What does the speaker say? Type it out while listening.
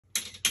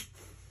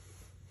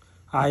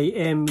I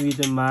am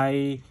with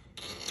my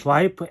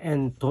wife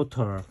and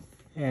daughter,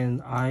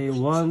 and I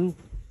want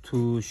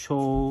to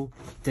show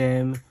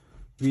them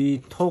we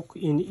talk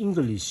in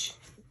English.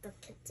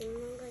 어떻게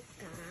찍는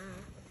걸까?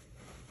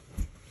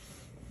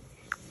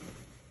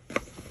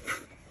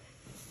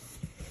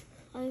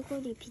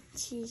 얼굴이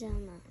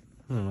비치잖아.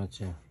 응,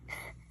 맞지.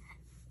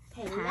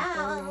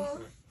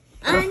 헬로.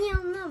 아니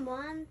엄마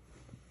뭐한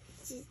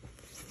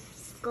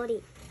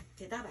짓거리.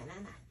 대답 안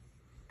하나.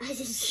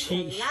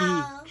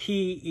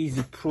 He is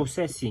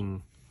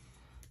processing,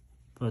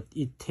 but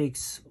it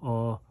takes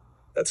a.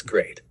 That's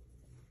great.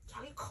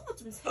 자기 커버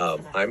좀 세.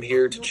 I'm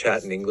here to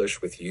chat in English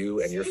with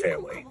you and your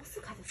family.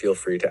 Feel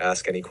free to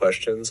ask any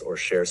questions or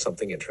share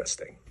something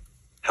interesting.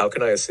 How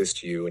can I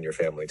assist you and your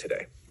family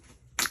today?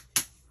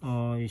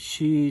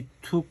 She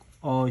took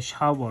a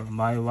shower.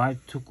 My wife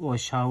took a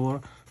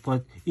shower,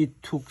 but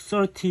it took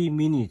 30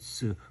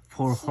 minutes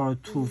for her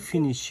to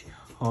finish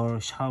her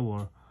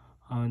shower,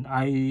 and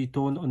I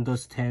don't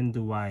understand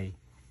why.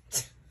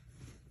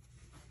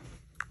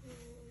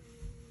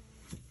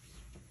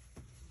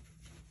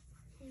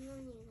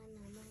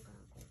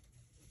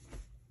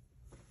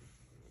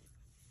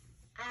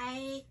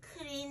 I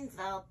clean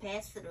the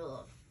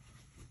bathroom.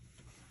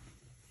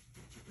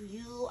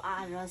 You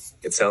are lost.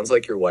 It sounds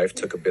like your wife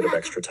took a bit of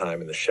extra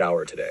time in the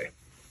shower today.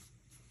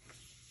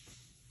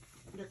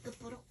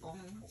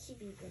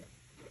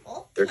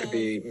 There could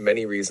be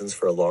many reasons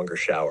for a longer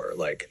shower,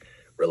 like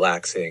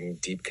relaxing,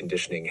 deep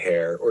conditioning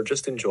hair, or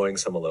just enjoying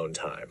some alone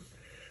time.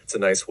 It's a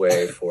nice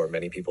way for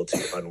many people to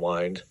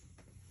unwind.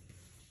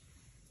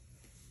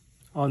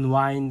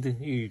 unwind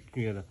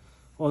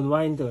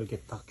이렇게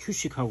딱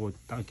휴식하고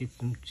딱 이렇게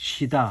좀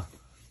쉬다.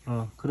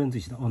 그런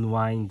뜻이다.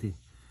 unwind.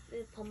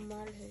 왜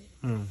반말을 해?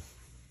 응.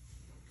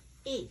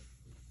 1.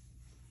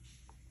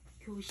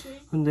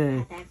 교실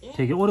근데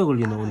되게 오래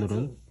걸리네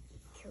오늘은.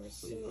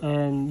 교실.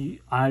 And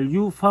are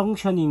you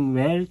functioning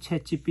well,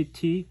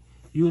 ChatGPT?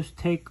 You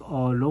take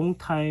a long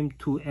time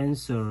to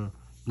answer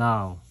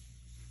now.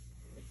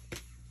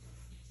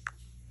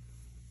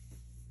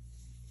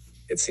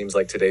 It seems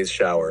like today's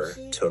shower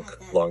took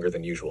longer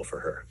than usual for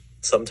her.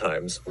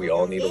 Sometimes we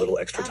all need a little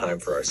extra time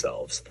for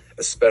ourselves,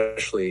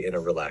 especially in a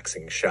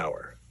relaxing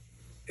shower.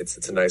 It's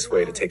a nice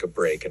way to take a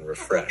break and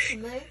refresh.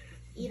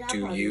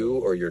 Do you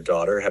or your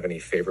daughter have any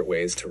favorite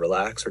ways to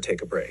relax or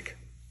take a break?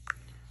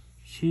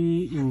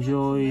 She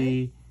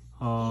enjoy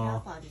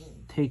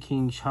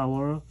taking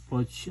shower,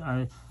 but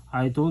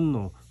I don't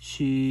know.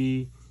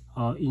 She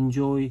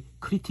enjoy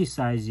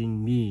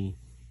criticizing me.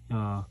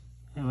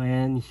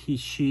 When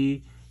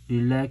she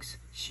relax,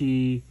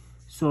 she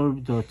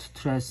solve the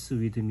stress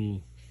with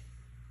me.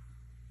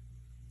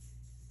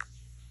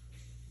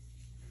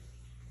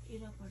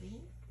 잃어버린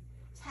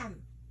 3.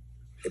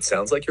 It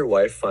sounds like your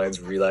wife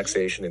finds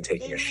relaxation in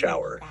taking a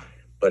shower,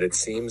 but it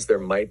seems there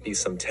might be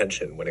some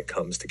tension when it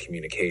comes to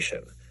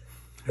communication,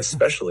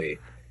 especially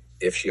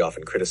if she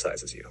often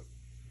criticizes you.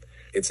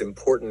 It's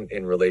important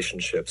in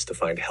relationships to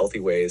find healthy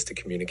ways to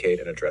communicate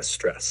and address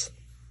stress.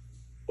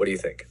 What do you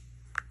think?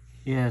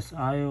 Yes,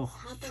 I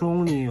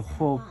strongly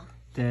hope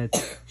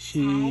that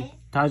she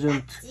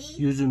doesn't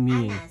use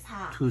me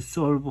to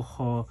solve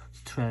her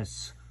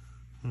stress.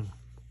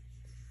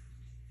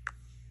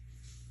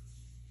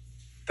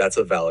 That's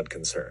a valid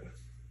concern.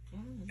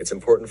 It's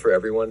important for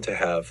everyone to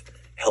have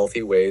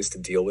healthy ways to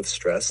deal with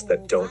stress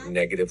that don't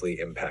negatively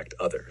impact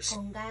others.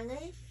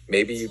 건강을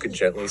Maybe you could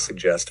gently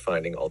suggest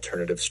finding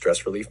alternative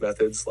stress relief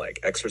methods like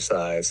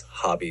exercise,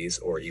 hobbies,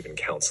 or even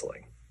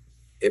counseling.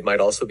 It might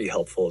also be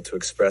helpful to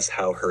express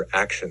how her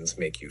actions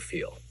make you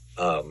feel.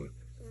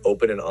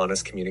 Open and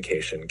honest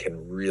communication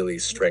can really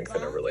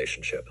strengthen a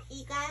relationship.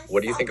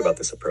 What do you think about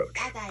this approach?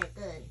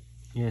 까닭은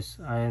Yes,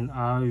 and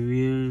I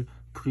will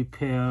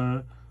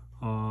prepare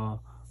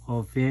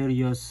a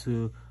various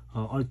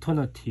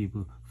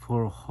alternative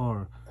for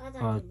her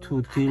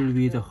to deal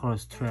with her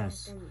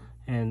stress.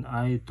 And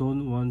I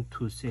don't want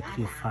to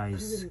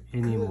sacrifice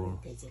anymore.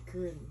 되지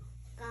근.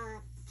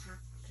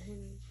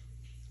 까닭은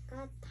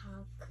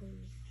까닭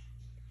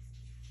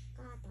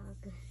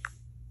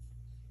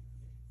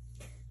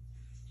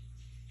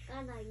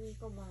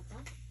이거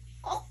맞아?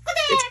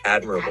 It's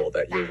admirable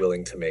that you're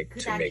willing to make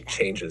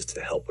changes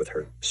to help with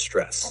her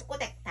stress.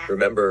 꼬꼬댁다.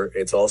 Remember,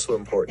 it's also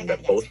important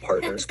that both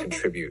partners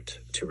contribute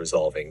to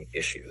resolving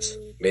issues.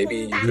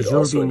 Maybe you could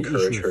also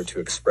encourage her to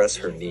express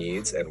her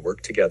needs and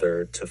work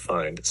together to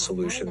find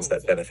solutions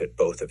that benefit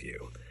both of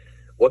you.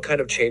 What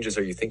kind of changes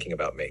are you thinking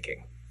about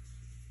making?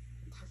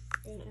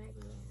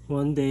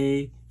 One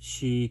day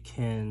she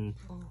can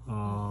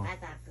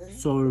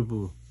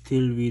까닭은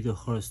deal with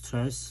her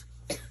stress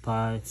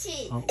by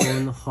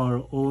on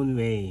her own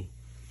way.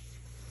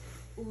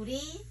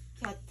 우리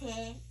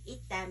곁에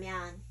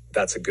있다면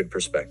That's a good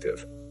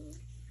perspective.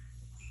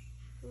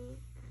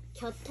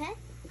 곁에?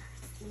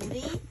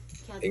 우리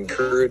곁에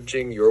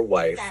Encouraging your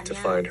wife to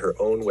find her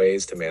own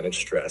ways to manage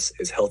stress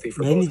is healthy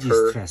for both Manage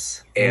her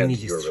stress. and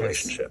Manage your stress.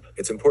 relationship.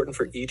 It's important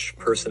for each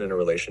person in a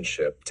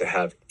relationship to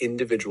have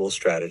individual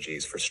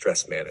strategies for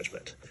stress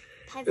management.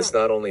 This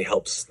not only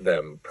helps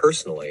them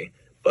personally,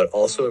 but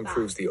also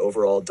improves the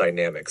overall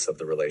dynamics of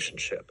the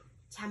relationship.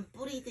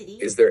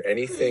 잔뿌리들이 Is there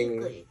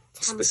anything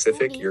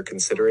specific you're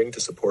considering to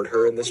support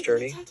her in this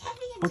journey?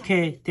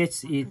 Okay,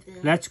 that's it.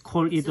 Let's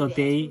call it a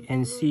day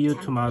and see you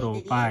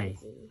tomorrow. Bye.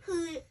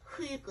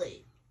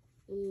 흙을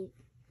이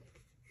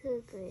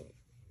흙을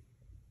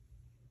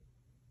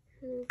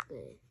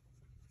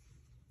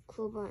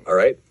 9번. All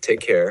right, take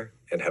care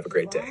and have a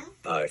great day.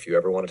 If you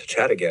ever wanted to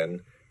chat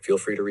again, feel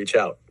free to reach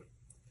out.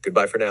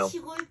 Goodbye for now.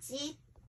 시골집